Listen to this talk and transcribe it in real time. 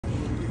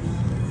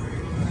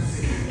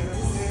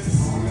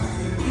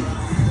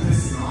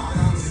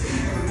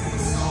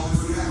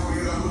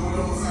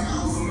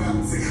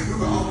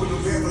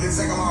to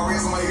take my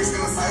rings on my ears,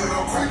 still inside of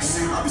no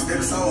practicing. I be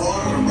stepping so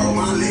hard, I broke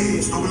my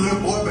legs. Stupid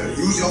little boy, better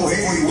use your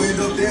head. When you end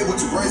up there with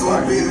your brains on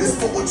my business,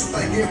 fuck what you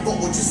thinking, fuck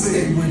what you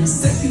said. When the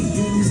second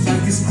unit is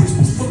like it's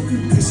Christmas, fuck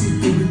you, cause she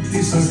doing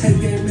dishes. Her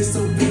game is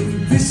so very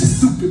vicious,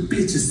 stupid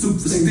bitches,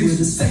 superstitious. When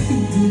the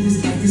second unit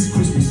is like it's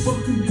Christmas, fuck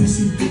you, cause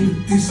she doing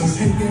dishes.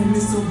 Her game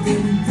is so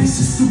very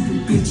vicious,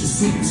 stupid bitches,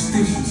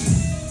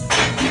 superstitious.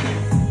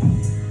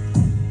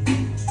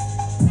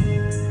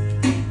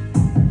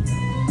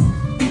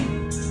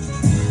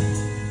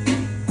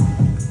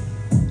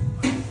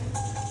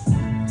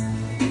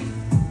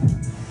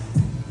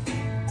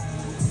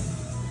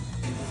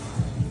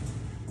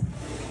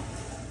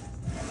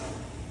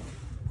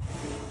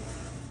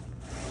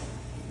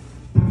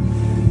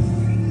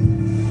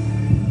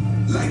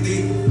 Like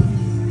that.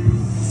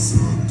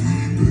 So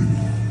deep,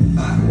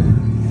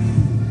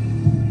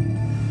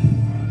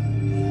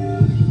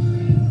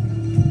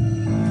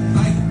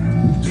 like,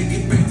 let's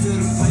get back to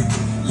the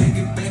paper, let's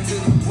get back to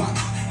the block.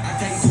 I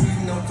can't do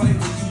you no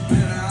favor, you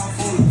better off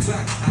on the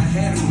clock. I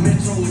had a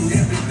metro and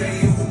every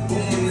day it was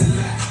booming a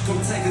lot. Come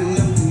take a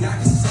look and I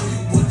can show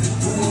you what to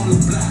do on the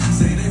block.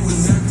 Say they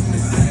was knocking me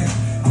down,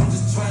 I'm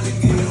just trying to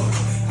get up.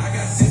 I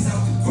got this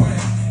out the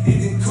ground, it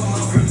didn't come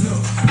out for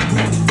look.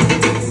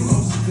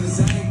 Cause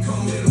I ain't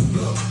come here to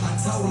bluff. I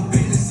told them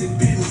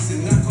business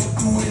and I come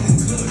through in the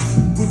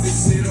clutch. Put this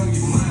shit on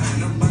your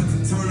mind, I'm about to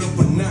turn up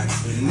a notch.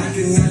 And I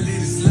cannot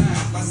let it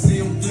slide, I see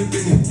him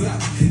flipping and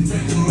flop.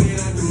 Take the man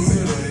out the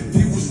middle, if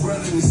he was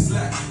running the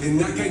slack.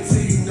 And I can't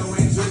tell you no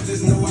interest,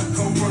 just know I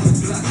come from the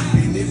block.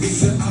 And if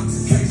it's your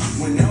altercation,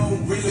 when I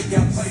don't really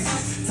got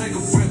places. Take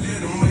a breath, let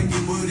them make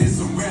it, but it's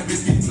a rap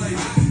if you play it.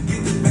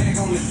 Get the bag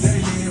on the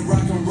daily and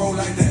rock and roll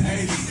like the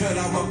 80s. Cut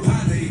out my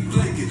partner, he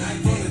flake it. I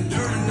ain't from the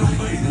dirt and no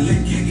baby.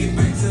 Let's get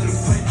back to the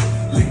paper,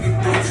 let's get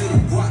back to the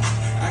block.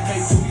 I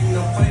can't do you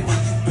no favor,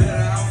 you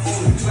better off on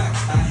the clock.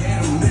 I had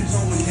a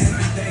metro and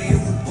every day it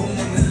was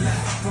booming a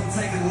lot. Come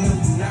take a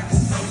look and I can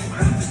show you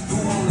what to do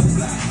on the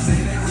block. Say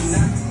they were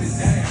knocking me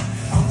down,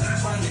 I'm just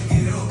trying to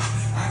get up.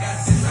 I got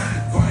this on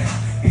the ground,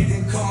 it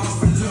didn't come out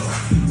for love.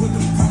 Put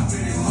the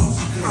profit in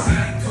motion, cause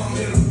I ain't come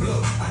here to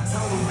bluff. I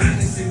told them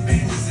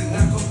business and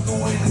I come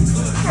through in the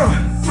club.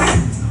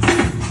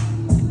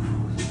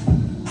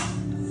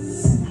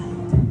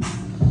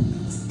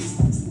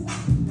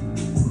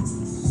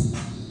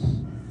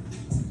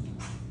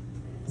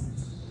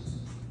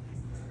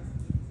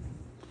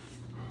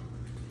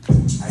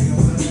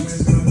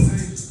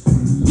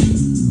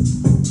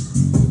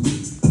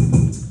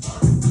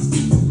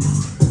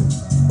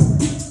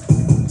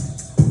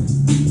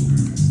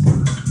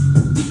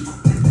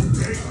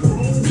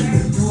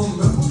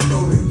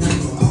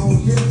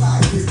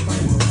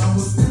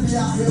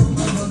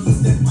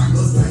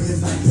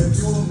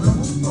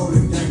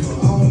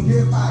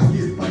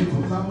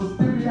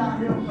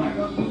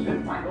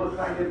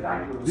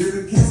 Did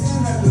a kiss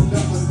and had the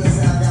numbers that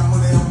say I got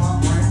money on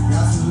my brain.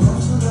 Got some love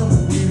for them,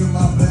 weed in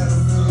my bladder,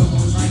 fill up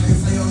on drink. They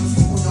say I'm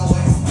cheap on your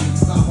ass.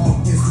 Stop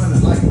on get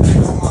smelling like that.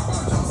 On my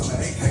car, Johnson,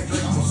 AK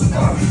drink. I'm gonna sit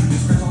down,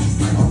 this scratch on the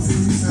strike. I'm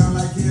see me sound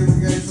like Kevin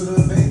Gates to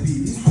the baby.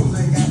 These fools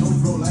ain't got no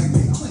flow like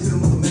me. I'ma hit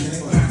them with a nigga, they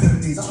gon' have to the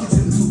knees. I'll get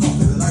you the two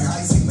coffee like an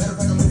icy. Matter of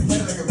fact, I'm in the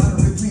play like a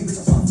rider, red clean. Bitch,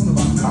 I'm talking from the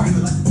bottom, never get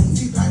it like a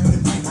TV pipe, but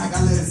it bite. I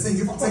gotta let it sing.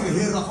 If I take a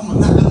hit off, I'ma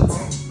knock it up.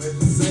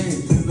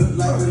 Limousine, look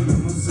like a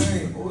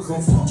limousine. Gon'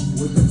 fuck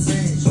with the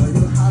team. Show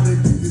you how they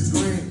get this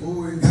green.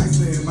 Ooh, and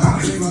gangsta in my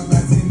team. I'm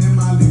 19 in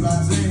my leave.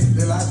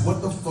 They like,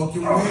 what the fuck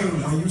you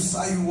mean? When you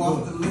say you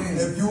off the lane.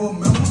 If you a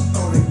member,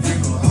 throw the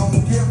gangle. I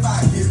don't care if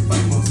I get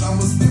famous.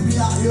 I'ma still be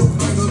out here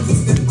playing to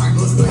step my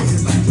girls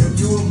playing like if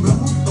you a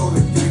member, throw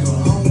the gangle.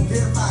 I don't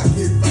care if I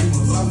get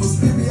famous. I'ma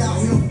still be out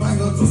here playing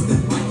to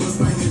step my girls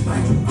playing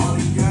like all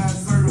these guys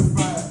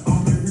certified.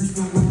 I'm in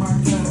Houston with my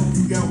cat.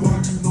 You got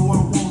what you know I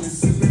want it.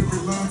 Sit there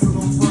and line till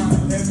I'm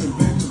fried. Having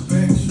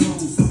back-to-back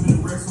shows. Something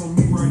racks on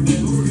me right now.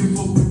 Don't skip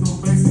up with no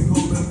basic.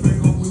 Hold that back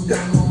up with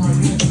one on right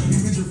now. You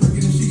get your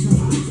freaking and sheets on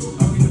the week.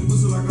 I get the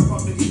pussy like I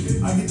pop the eat it.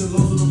 I get the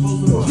lows of the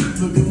both of the cheek.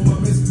 Look at my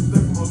messages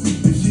back from my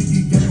feet. If she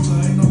get games,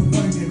 I ain't no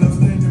thinking. I'm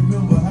standing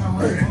member, high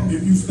rank.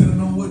 If you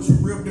standing on what you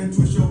rip, then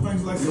twist your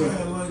fingers like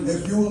sideline.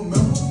 If you a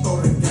member,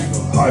 throw the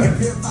gangle. I don't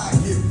care if I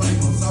get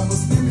famous. I'ma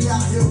still be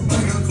out here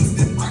playing to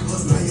step my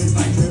girls playing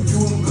like if you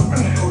a member,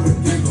 throw the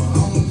gangle.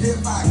 I don't care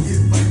if I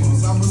get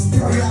famous. I'ma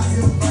still be out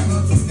here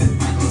playing to step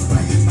my girls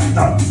playing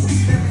like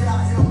still be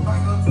out here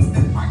playing to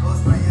step my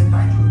girls playing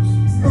like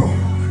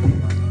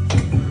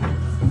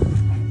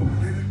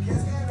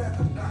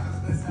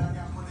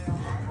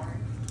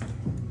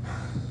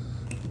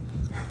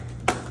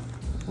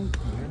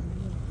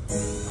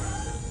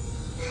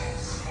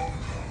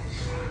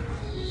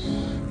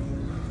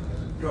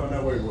Going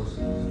that way, boys.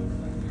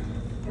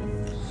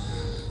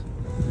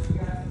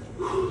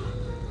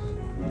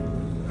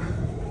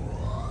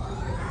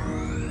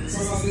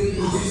 Since I speak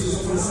to Jesus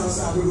from the south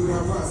side, we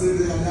got rocks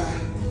in that night.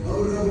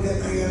 Loaded up with that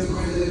thing ass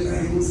brand that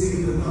thing, we'll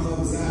see the number of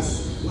his ass.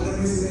 What I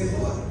miss is that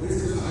part, this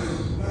is I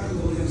am back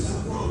on him,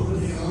 stop wrong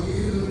with him. I'll give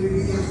you the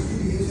baby, I'm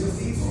feeding your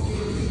feet,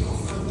 talking to me, I'm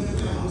sorry,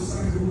 I'm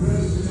sorry, I'm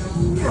sorry,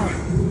 I'm sorry,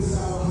 I'm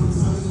sorry, I'm sorry,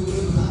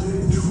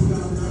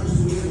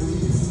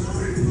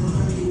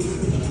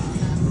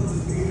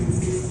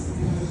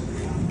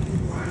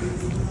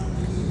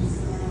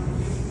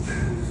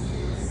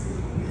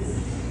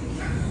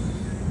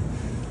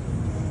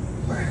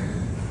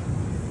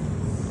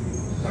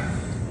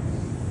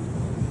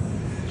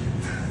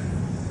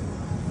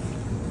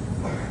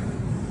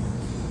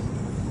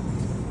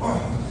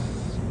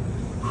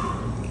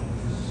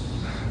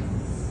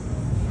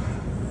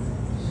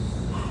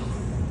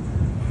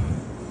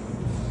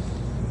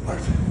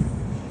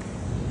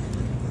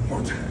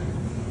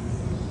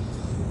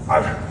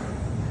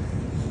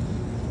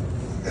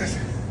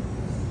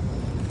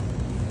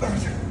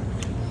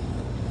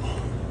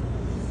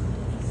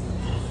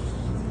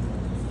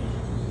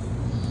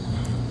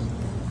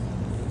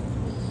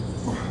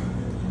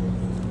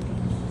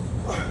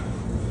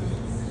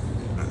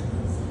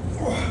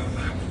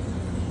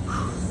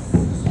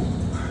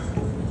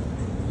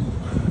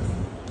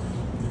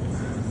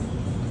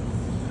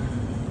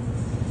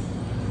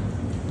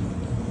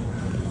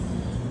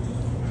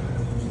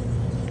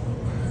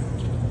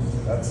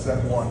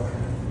 set one.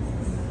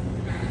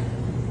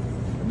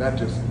 And that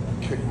just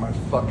kicked my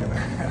fucking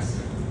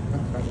ass.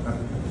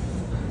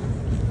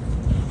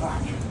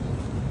 Fuck.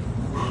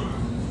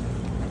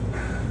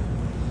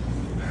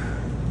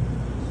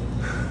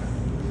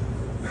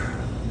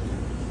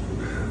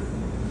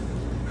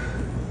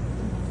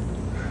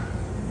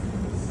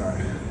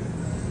 Alright.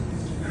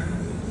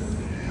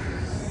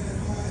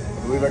 I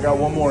believe I got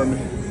one more in me.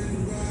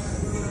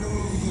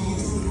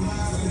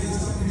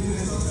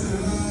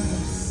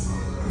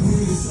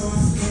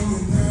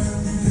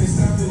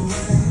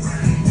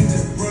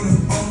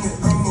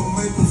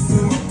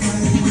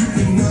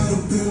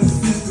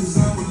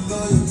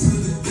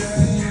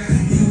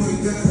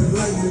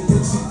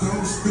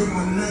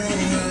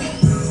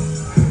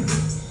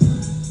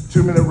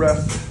 Two-minute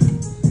rest.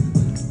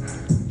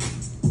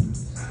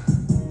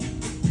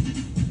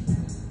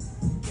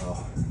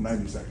 Oh,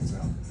 90 seconds now.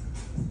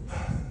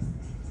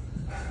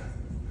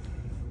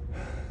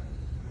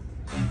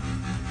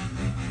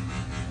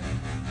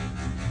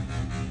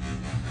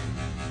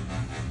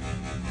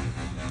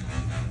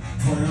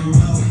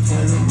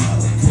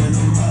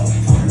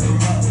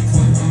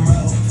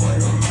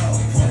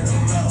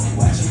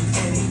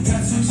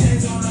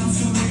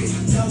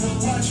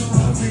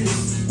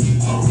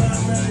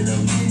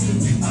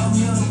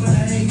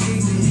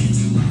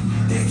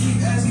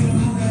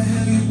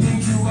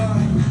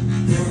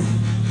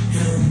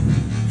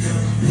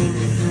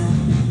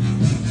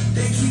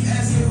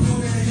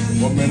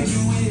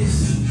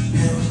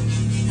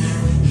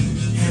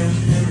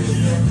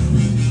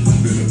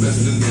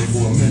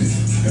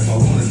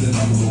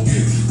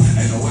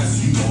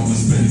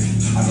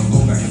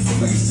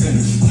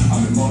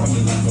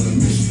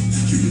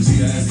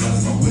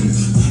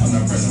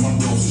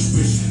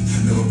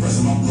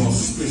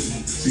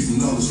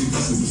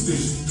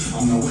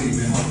 I'm not waiting,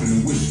 hoping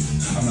and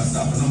wishing. I'm not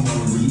stopping, I'm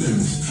already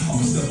living.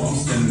 I'm a step, I'm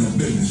standing on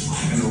business.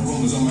 And the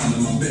rumors, I'm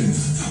minding my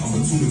business. I'm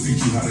a tool to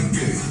teach you how to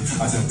get it.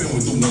 I just been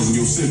with the ones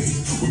in your city.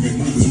 We make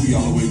movies, we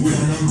all the way with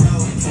it.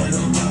 Point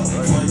them out,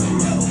 point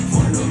them out,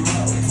 point them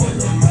out, point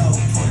them out,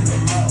 point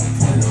them out,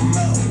 point them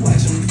out.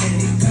 Watch them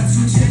penny, got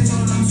two chains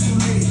on, I'm too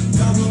late.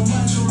 Got no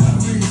watch on my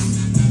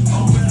wrist.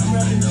 I'm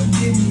running up,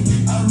 get me.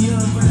 I'm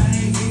young, but I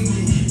ain't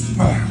ignorant.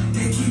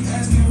 They keep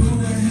asking who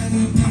the hell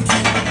you think you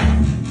are.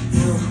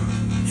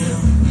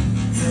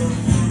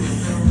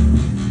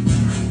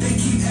 They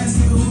keep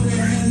asking who the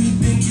hell you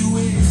think you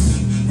is.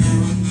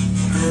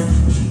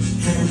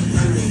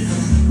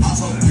 I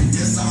told them,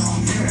 yes,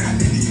 I'm here. I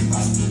did it.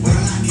 When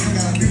I can't,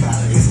 gotta be about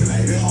it.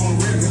 Escalated on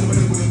the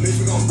real. With a bitch,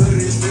 we gon'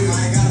 study this still. I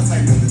ain't gotta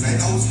take nothing. They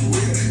know it's for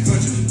real.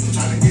 Country,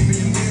 trying to give me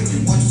a meal. You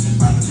want you some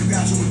profit, you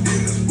got you a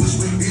deal.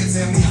 Bushwick did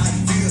tell me how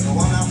you feel. So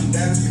I'm out from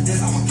Dallas,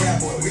 yes, I'm a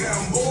cowboy. We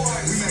them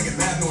boys. We making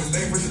loud noise.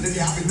 They push it,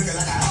 I be looking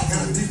like a house.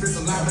 Got a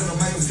defensive line, let them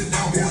make them sit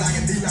down. Boy, like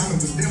a deep down,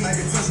 but still make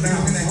it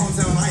touchdown. In that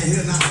hometown, I ain't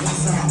hit not one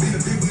time. I beat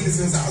the people in it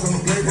since I was on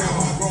the playground.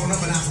 I'm growing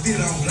up and I still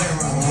don't play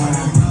around. Point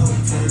them out,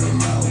 point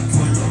them out,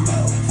 point them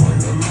out,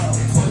 point them out,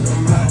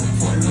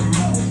 point them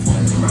out,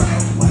 point them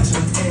out. Watch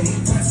them penny,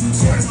 got two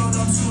chains on,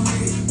 I'm too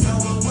late. No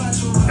one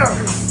watch on my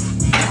wrist.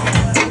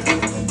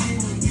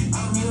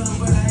 I'm young,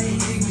 but I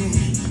ain't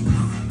ignorant.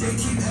 They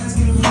keep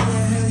asking who the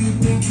hell you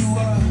think you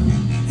are.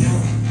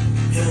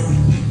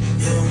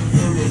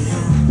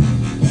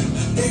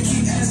 They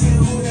keep asking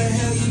who the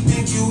hell you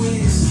think you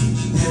is.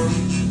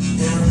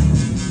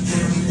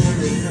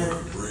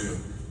 Real.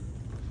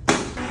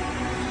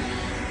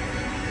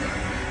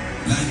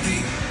 Like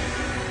it.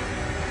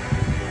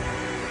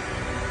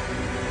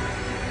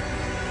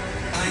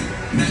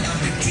 Now I'm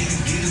beginning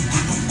to get a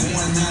grip, I'm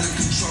going out of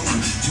control.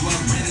 You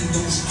already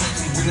know it's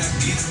cracking when I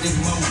get in that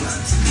mode. I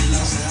took the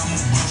loss and I'm a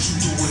boss, you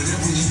do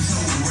whatever you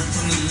told. Work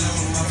from the law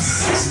of my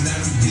position,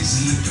 now them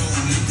bitches look old,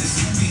 like this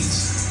a bitch.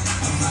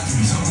 I'm out the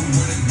jungle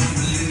where they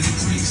rumble in the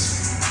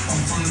creeks. I'm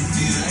from the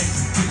field, I ain't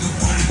to pick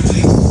up on the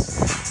police.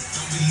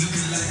 Don't be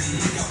looking like a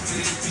look out for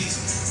that bitch.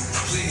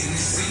 Playing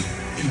this seat,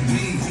 and we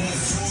ain't going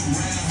for a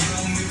round, we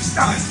don't make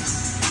mistakes.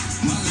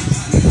 My little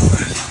partner, I'm on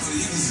top of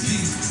it, it's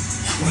deep.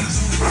 When it's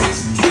on the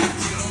face,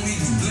 you don't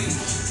even blink.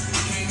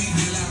 Can't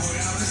even lie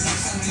without this,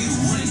 I need a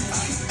ring.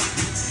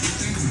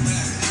 Think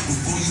about it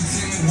before you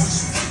tell me what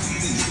you fucking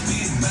need to be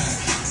about.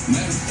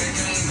 Matter of fact,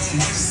 I ain't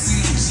gonna wait to see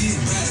no shit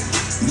about it.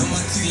 Know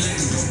my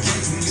T-ladies don't play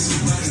for me,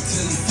 somebody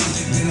tell them fuck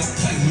it, then I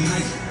play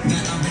tonight.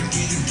 Now I'm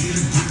beginning to get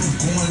a grip, I'm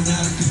going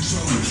out of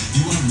control.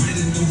 You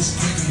already know it's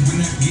cracking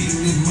when I get in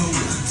that mode.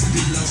 I took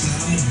it lost,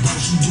 now I'm a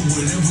boss, you do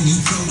whatever you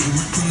told.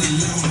 Work from the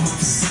law of my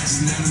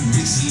position, now them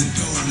bitches look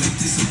old, like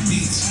this a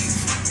bitch.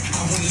 I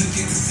wanna look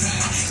at the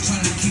side,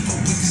 trying to keep up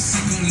with this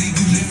shit, gon' leave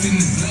you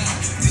living the blind.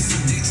 This a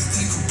bitch,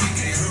 take a pic,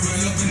 ain't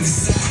hurry up in the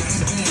side,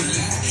 I'm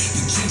gonna lie.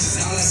 The trenches,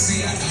 all I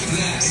see, I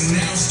lie. And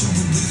now I'm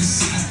stupid with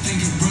this shit, I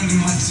think it running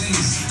my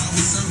jeans. I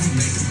was serving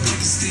back to back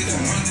instead of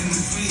running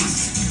the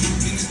fiends. Keep your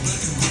business black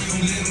and gray,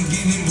 don't let them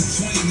get in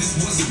between. This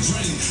was a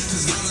dream,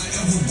 cause all I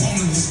ever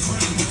wanted was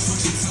cream. What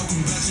you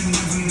talking about, you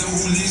never know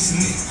who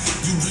listening.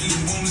 You really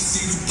wanna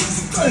see the proof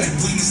of God,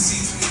 witness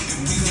it. And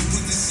we gon'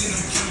 put this shit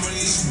on camera,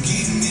 is you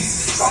getting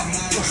this? Like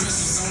my address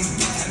was on the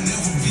block, I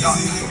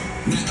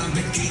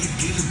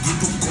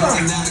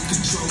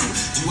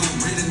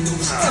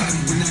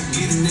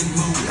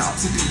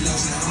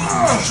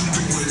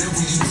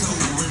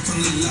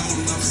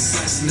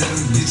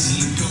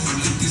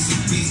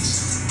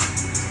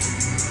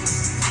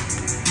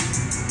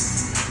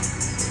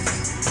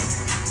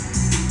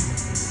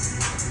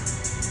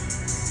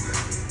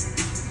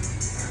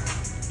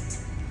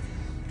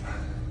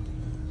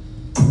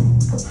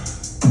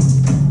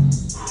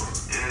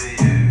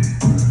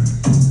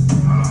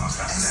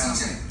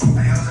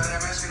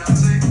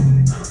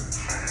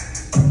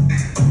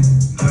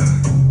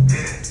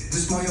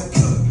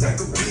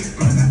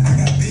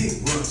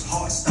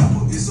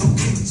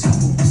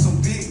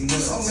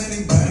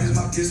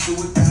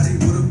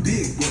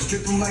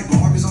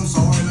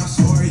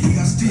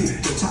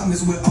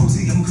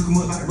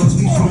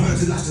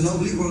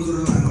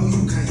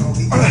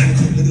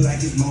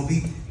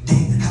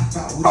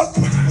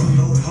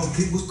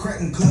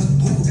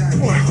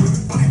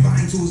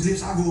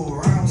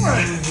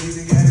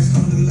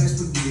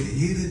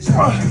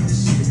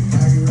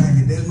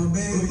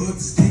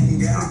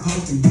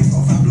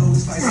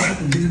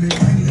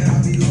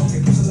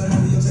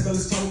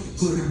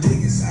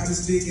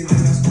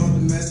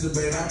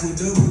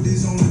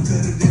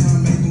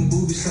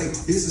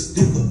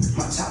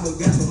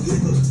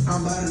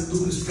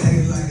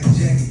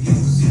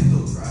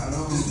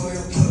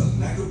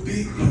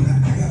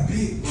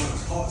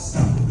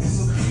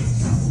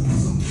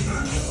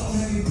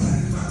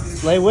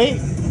Lightweight?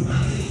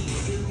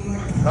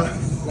 Huh?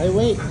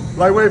 Lightweight.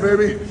 Lightweight,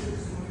 baby.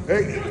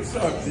 Hey. What's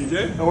up,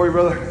 TJ? How are you,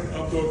 brother?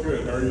 I'm doing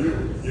good. How are you?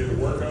 You getting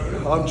work out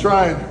there? I'm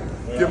trying.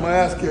 Get my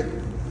ass kicked.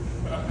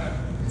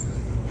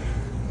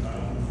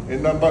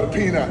 Ain't nothing but a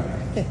peanut.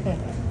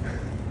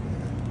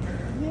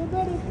 Yeah,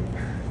 buddy.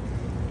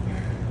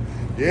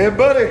 Yeah,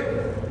 buddy.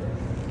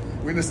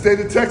 We in the state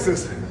of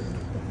Texas.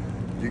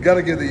 You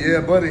gotta get the yeah,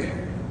 buddy.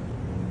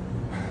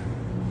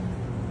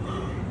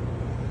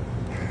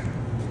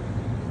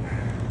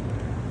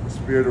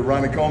 Spirit of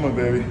Ronnie Coleman,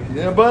 baby.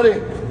 Yeah,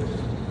 buddy.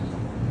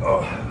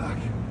 Oh, fuck.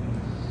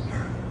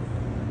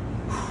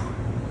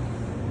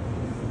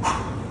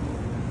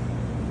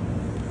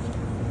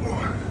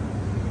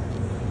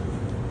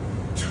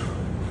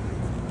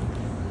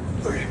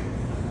 Okay.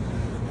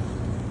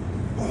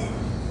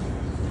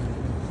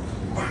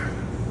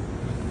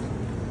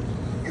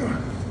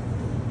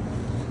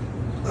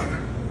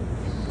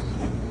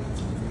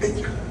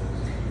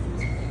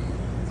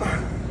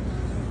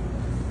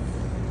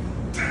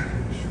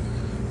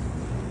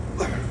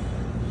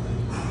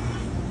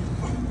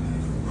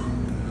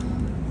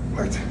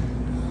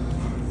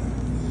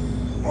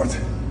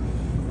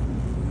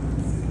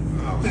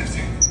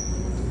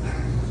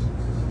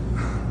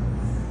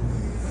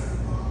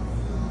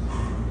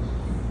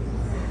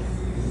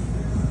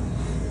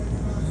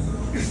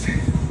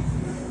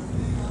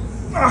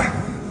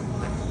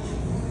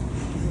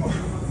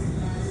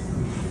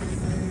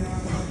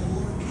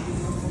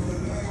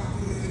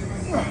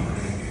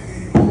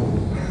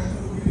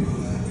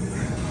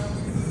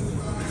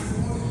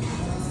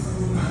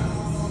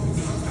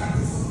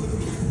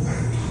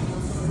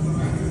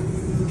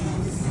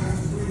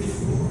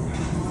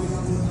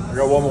 I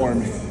got one more in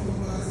me.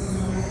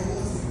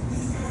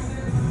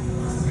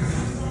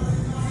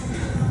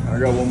 I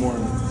got one more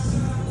in me.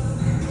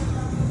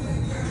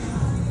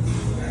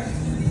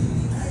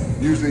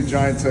 Usually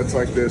giant sets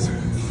like this,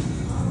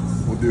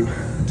 we'll do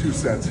 2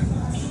 sets.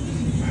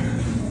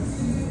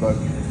 But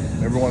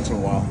every once in a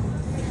while,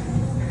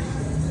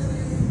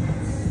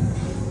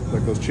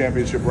 like those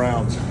championship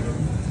rounds,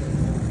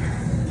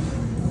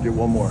 get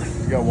one more.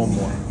 You got one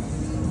more.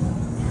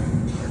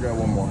 I got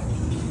one more.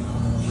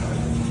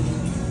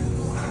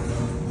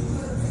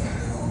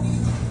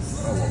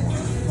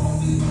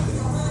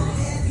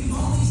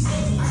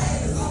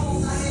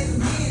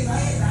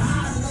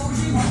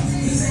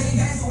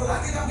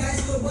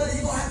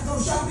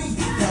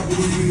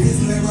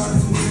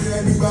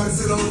 Everybody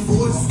sit on the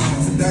porch.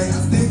 Today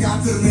I still got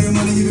to the man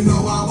money even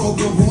though I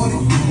woke up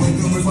wanting. Wake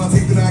up with my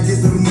teeth and I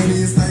get to the money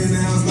and stay in the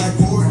house like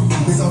Corey.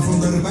 Bitch, I'm from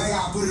the bank,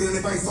 I put it in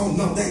their face, so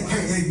no, they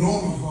can't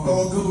ignore me.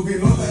 Throw a couple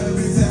get up at the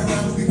bitch that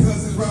rapper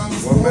because it's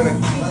rhyming. 1 minute.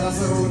 Like I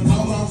said on the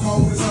call, I'm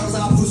cold as hell as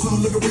I push on,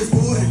 look at bitch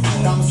for it.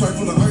 Diamond straight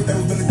from the earth, that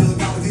was been a deal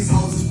out with these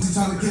hoes. Just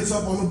trying to catch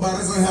up on the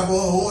bodies and have a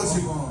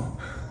orgy.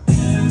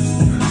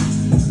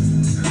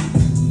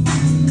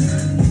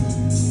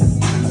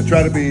 I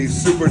try to be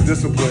super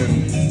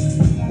disciplined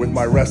with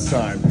my rest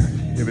time.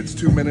 If it's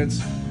 2 minutes,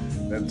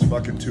 then it's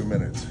fucking 2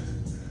 minutes.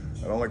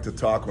 I don't like to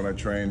talk when I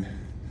train.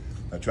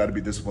 I try to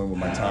be disciplined with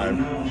my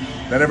time.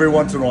 Then every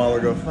once in a while I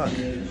go, fuck,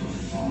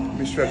 let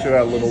me stretch it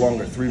out a little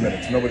longer, 3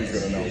 minutes. Nobody's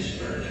gonna know.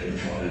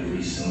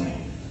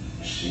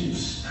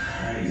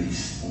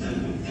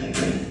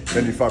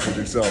 Then you fuck with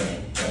yourself.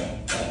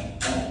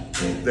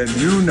 Then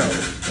you know.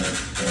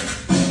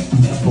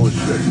 It's full of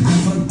shit.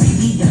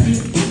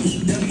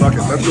 Fuck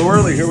it, let's go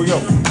early, here we go.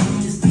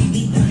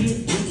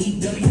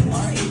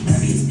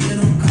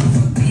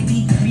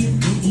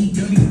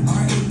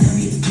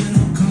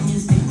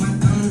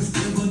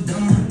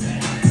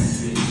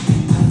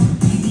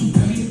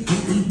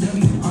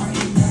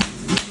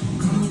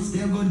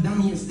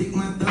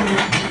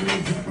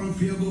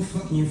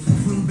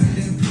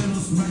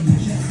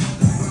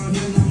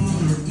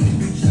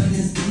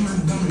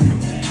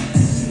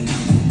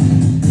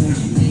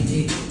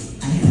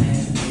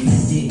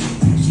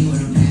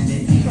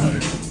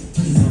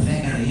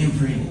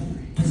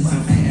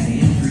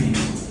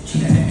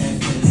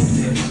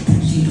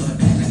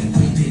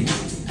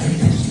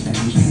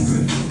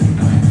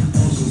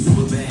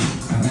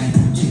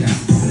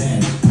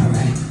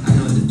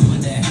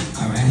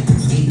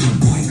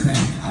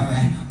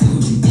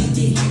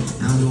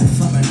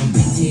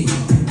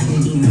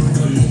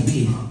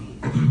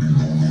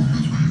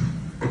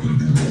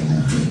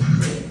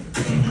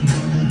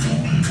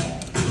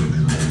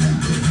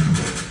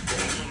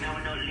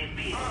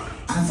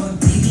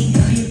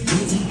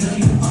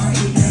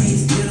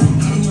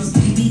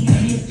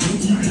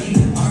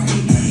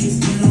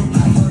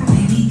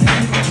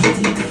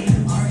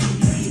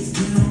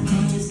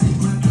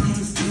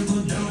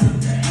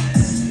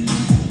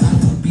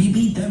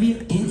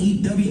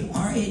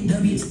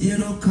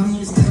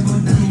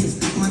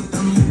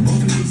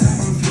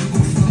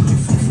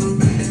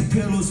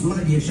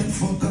 Shut the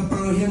fuck up, I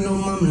don't hear no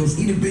mumblings.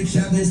 Eat a bitch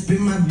out and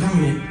spit my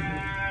gum in it.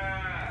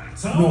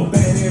 No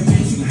bad ass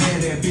bitch, you can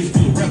have that bitch.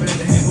 Pull a rabbit at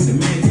the head with the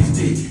magic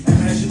stick. And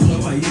how she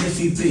look like, yeah,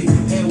 she thick.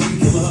 Head we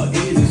kill her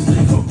edge is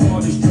slick. Her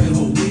party straight,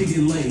 her wig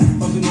and lame.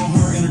 Fucking on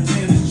her and her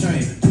tennis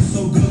chain. Just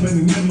so good, make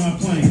me miss my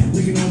plane.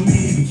 Licking on me,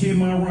 you can kill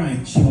my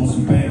rain. She wants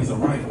some bands,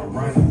 alright,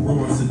 alright.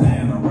 Roll a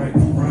sedan, alright,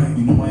 alright.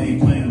 You know I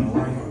ain't playing,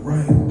 alright,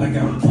 alright. I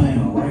got a plan,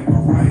 alright,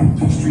 alright.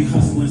 Street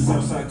hustling,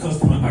 Southside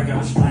customer, I got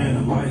a strand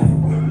of light.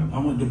 I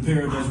went to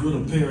paradise with a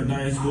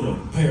paradise with a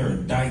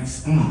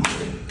paradise.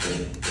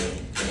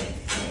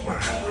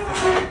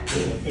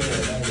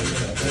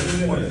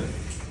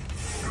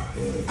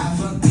 I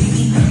fuck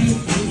BBW,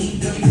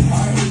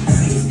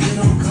 still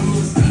don't come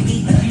with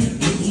BBW,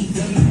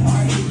 still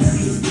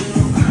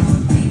don't come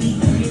with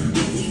BBW,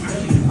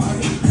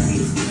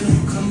 still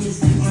don't come with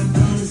stick my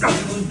thumb and stick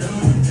my thumb.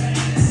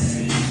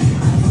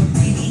 I fuck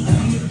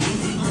BBW,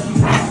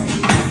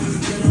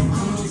 still don't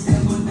come with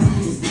stick my thumb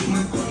and stick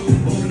my thumb.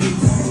 Oh, you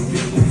call,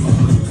 feel the fuck,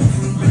 come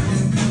from back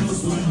and pillow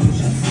smoking.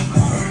 Shut the fuck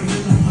up, earn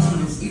with them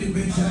hundreds. Eat a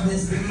bitch out and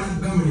spit my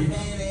gum in it.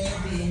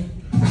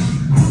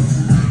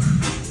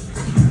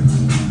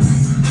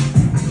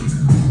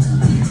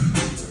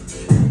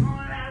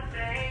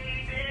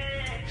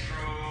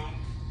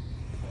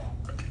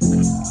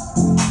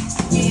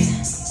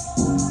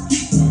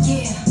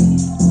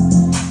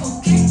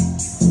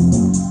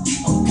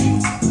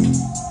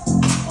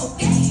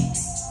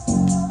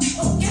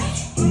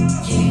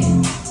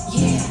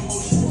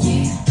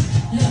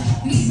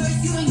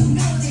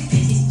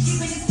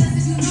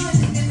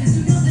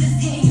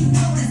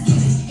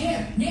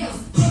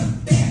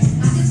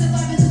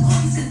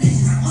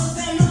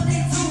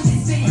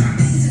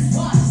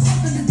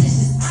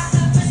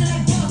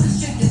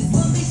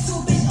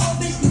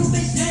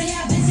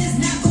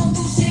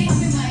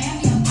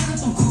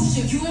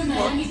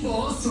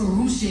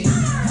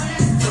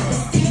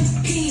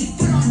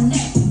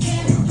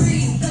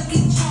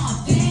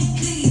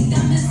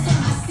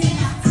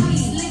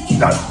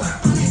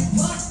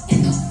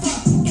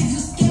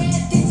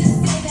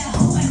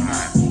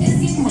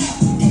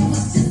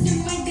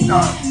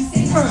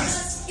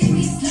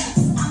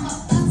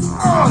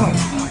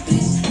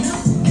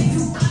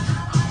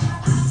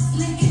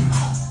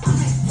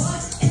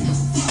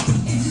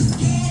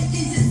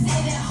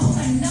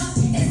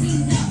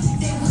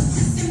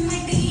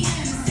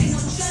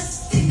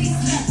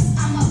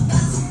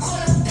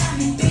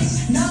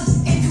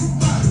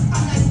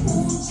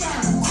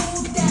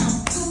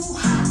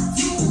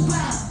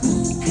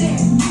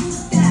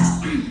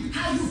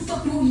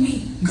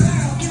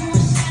 Girl, give me a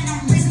shot,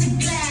 I'm raising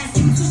the glass.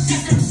 Give me 2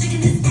 shots, I'm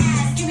shaking his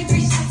ass. Give me 3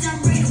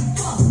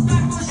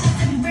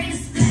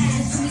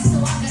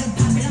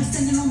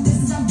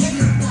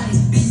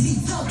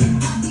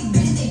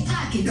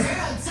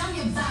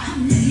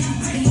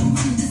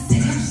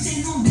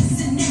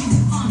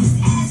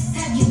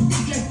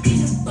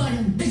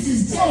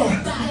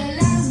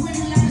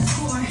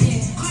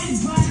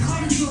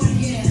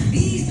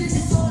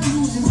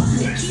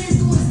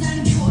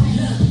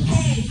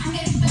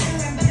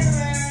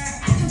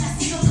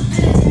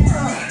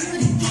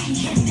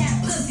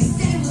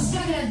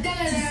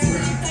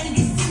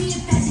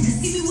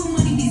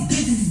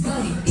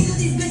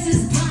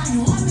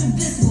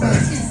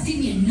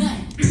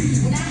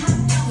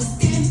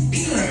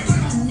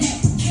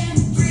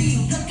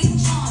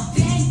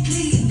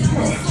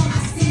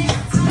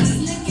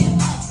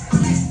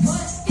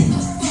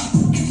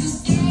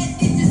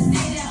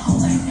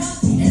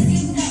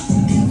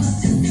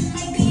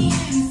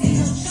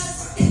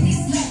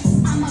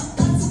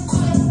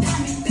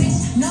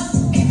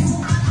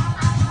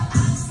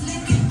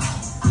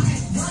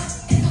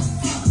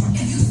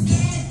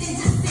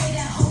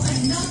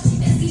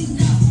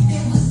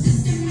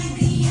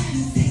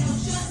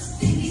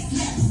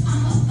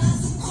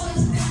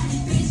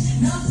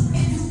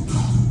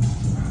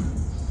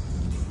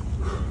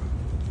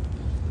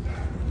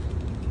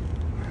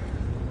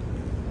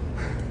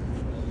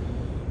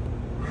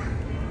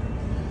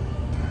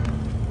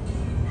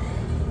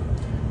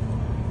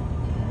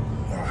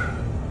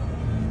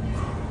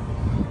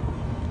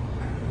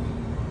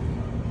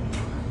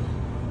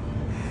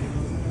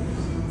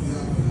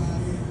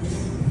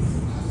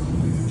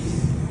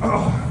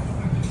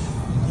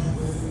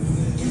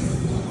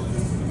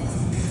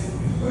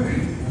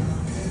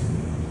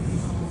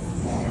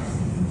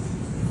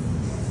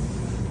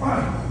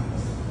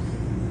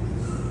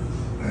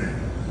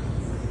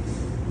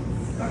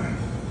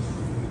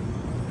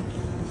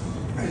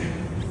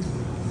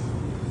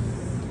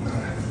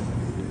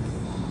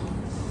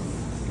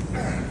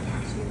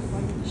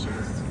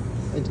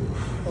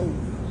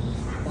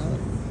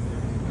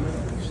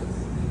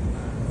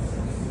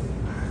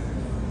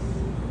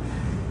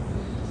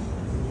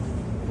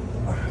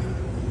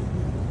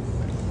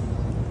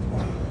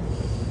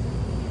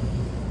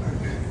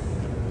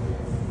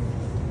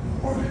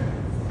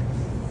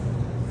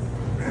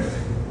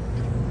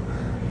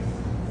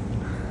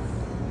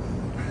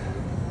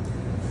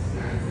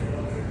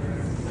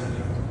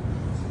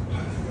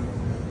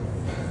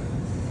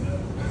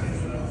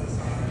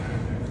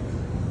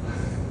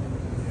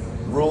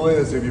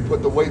 is, if you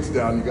put the weights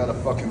down, you gotta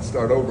fucking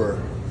start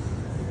over.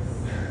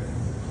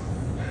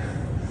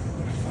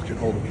 Fucking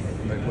hold them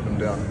and then put them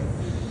down.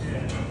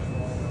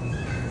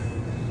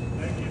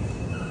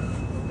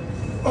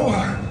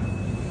 Oh.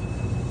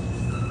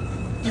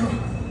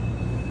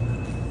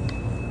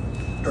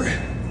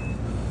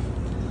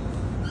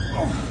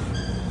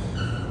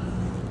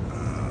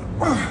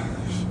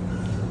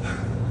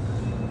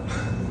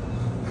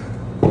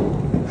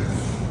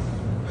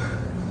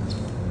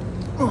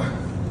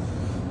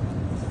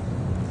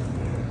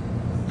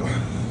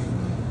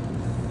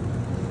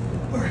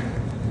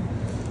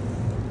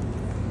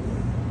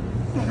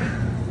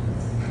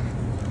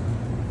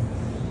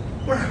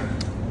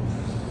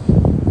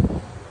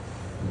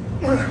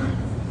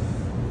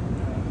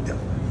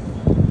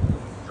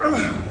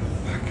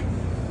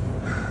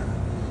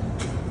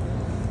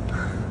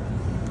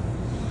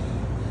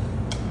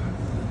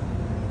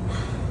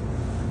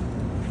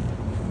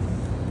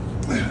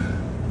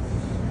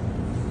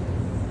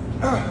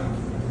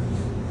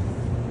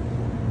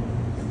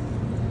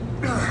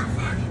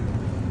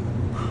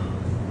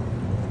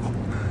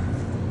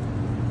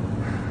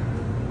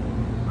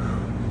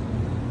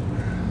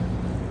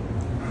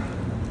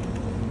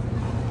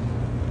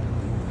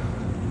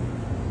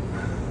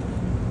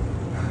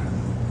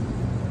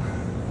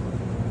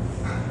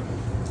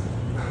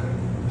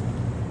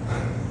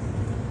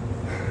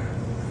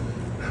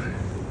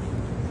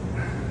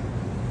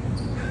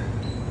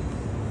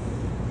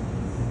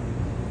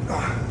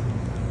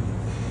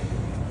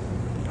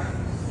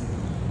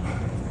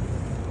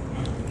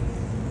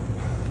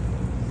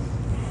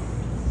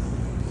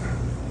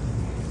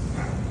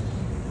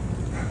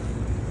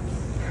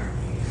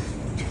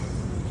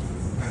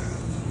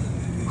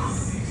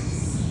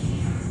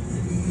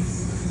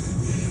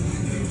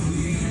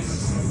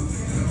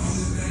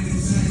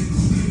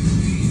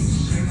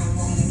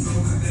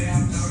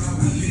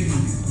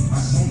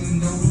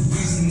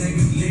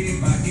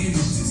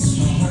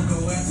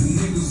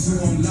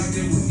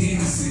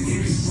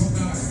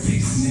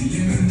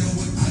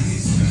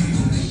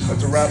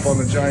 That's a wrap on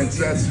the giant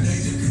sets.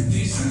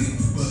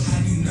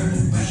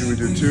 Usually we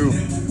do 2,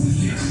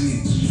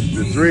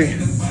 do 3.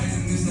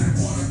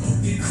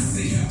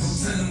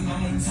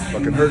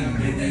 Fucking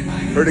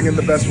hurting in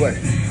the best way.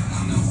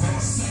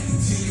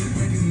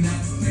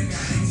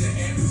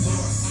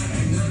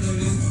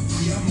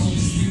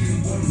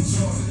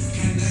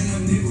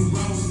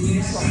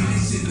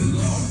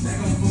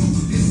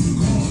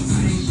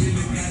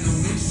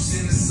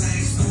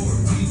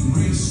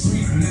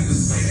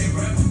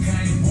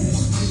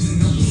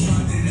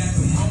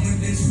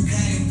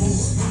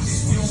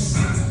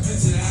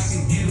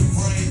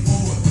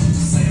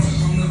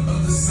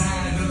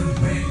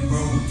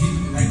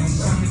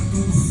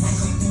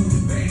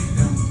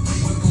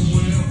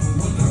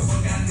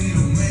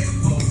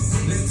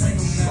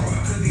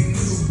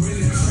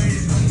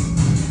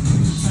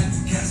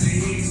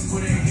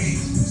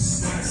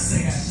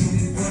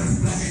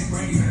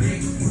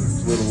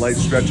 Light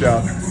stretch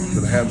out to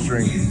the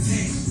hamstring. To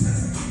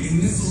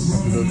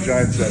those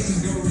giant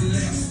sets.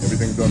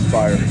 Everything's on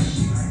fire.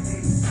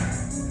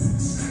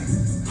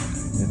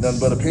 You're nothing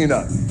but a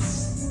peanut.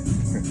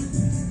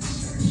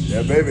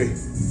 Yeah, baby.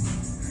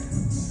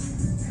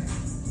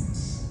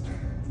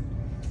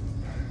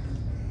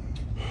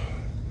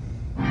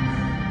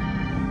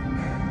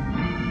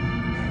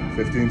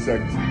 "15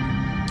 seconds.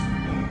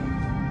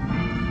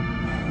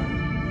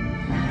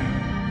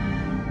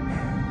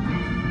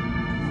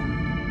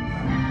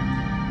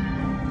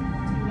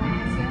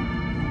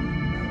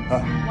 Huh?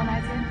 One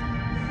eye's here.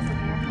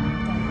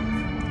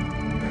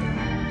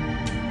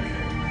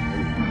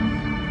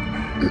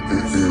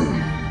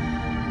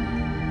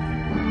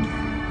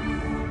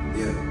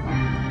 Yeah.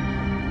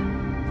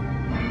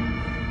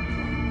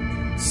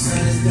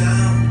 Sun is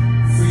down,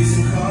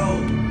 freezing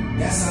cold.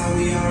 That's how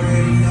we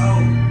already know.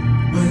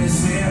 When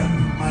it's here,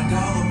 my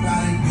dog will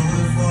probably do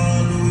it for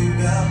a Louis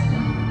Bell.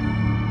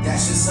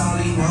 That's just all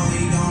he know.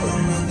 He don't know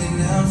nothing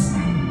else.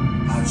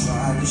 I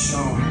tried to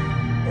show him.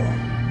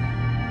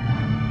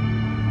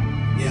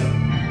 Yeah.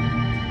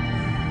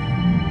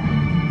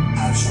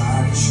 I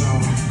tried to show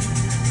him.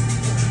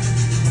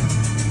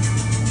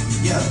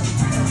 Yeah.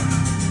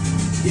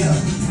 Yeah.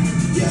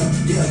 Yeah.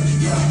 Yeah.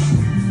 Yeah.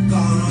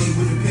 Gone on you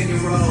with the pick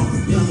and roll.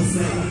 Yellow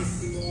face.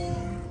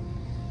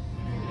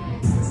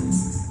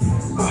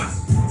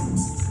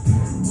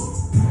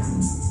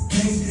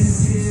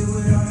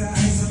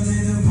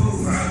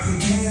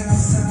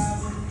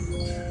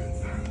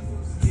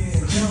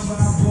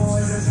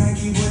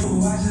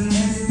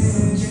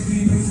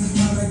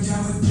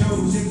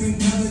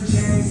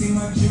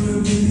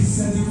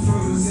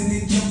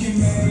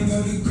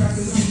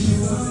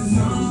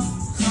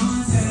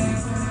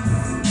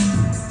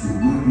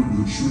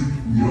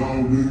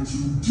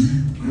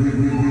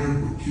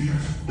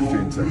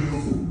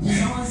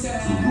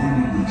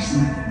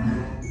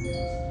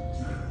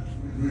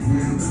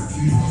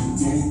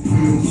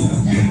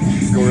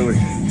 Go early.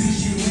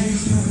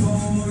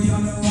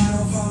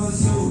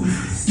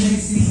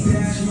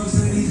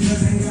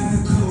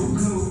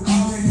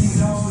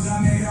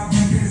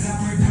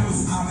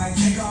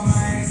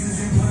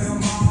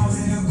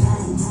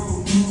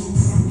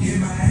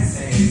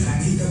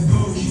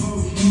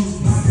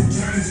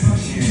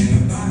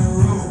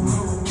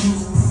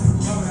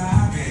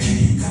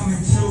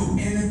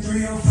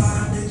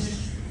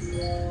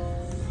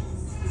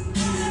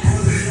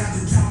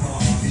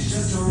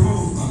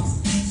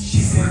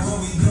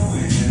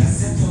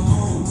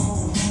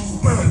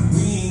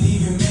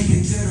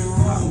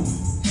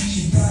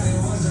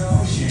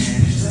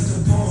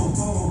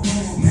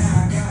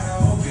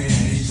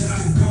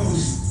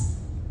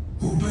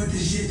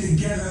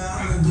 together,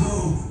 I'm the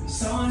glue.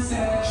 Someone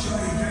said,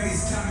 shorty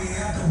face coming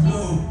out the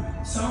blue.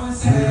 Someone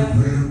said,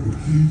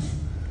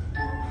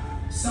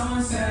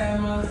 someone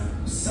said,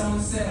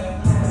 someone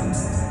said.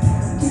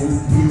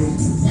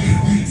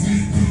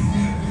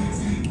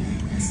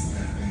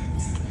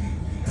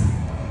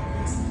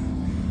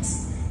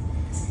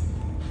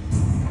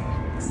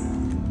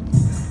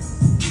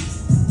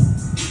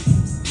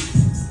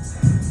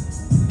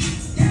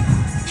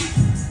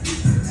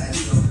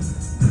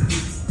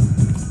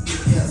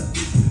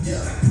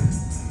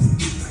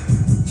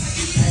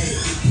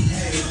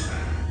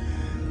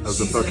 That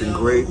was a fucking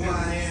great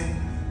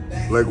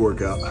leg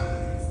workout.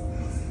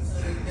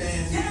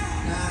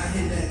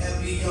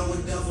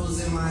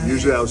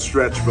 Usually I'll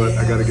stretch, but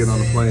I gotta get on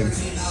the plane.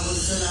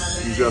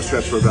 Usually I'll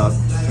stretch for about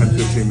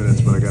 10-15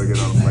 minutes, but I gotta get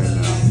on the plane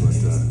now.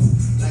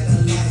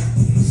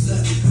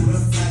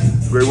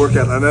 But great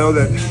workout. I know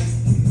that,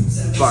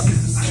 fuck,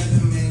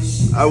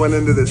 I went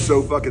into this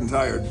so fucking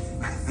tired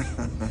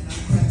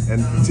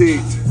and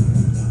fatigued,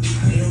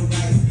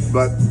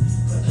 but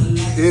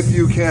if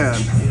you can,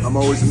 I'm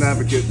always an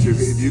advocate to,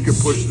 if you can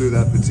push through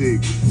that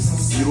fatigue.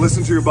 You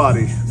listen to your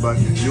body, but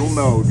you'll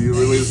know if you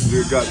really listen to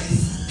your gut.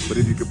 But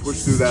if you can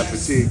push through that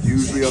fatigue,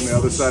 usually on the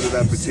other side of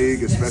that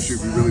fatigue, especially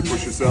if you really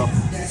push yourself,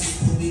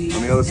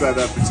 on the other side of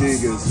that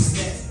fatigue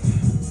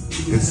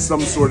is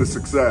some sort of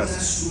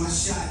success.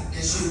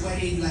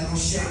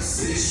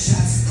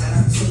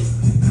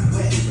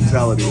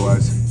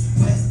 Mentality-wise.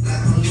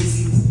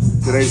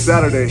 Today's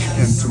Saturday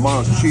and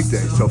tomorrow's cheat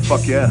day, so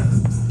fuck yeah.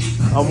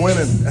 I'm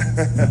winning.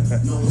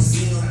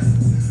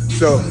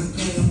 So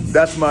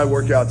that's my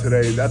workout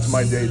today. That's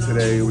my day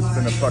today. It's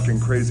been a fucking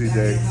crazy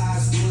day.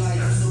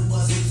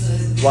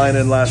 Flying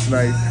in last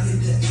night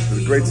to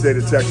the great state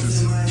of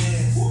Texas,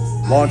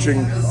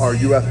 launching our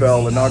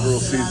UFL inaugural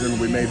season.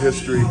 We made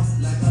history.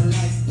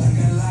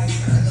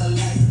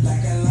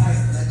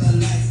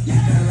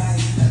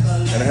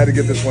 And I had to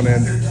get this one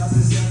in,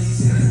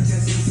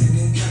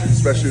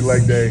 especially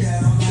leg day,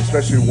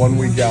 especially 1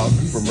 week out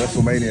from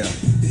WrestleMania.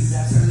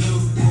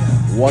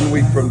 1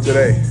 week from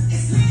today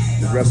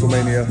is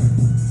WrestleMania.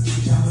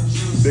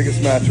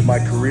 Biggest match of my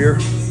career.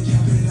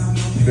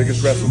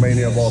 Biggest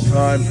WrestleMania of all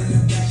time.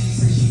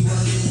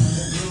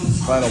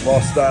 Final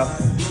boss style.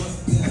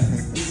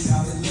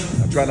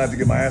 I'm trying not to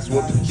get my ass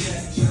whooped.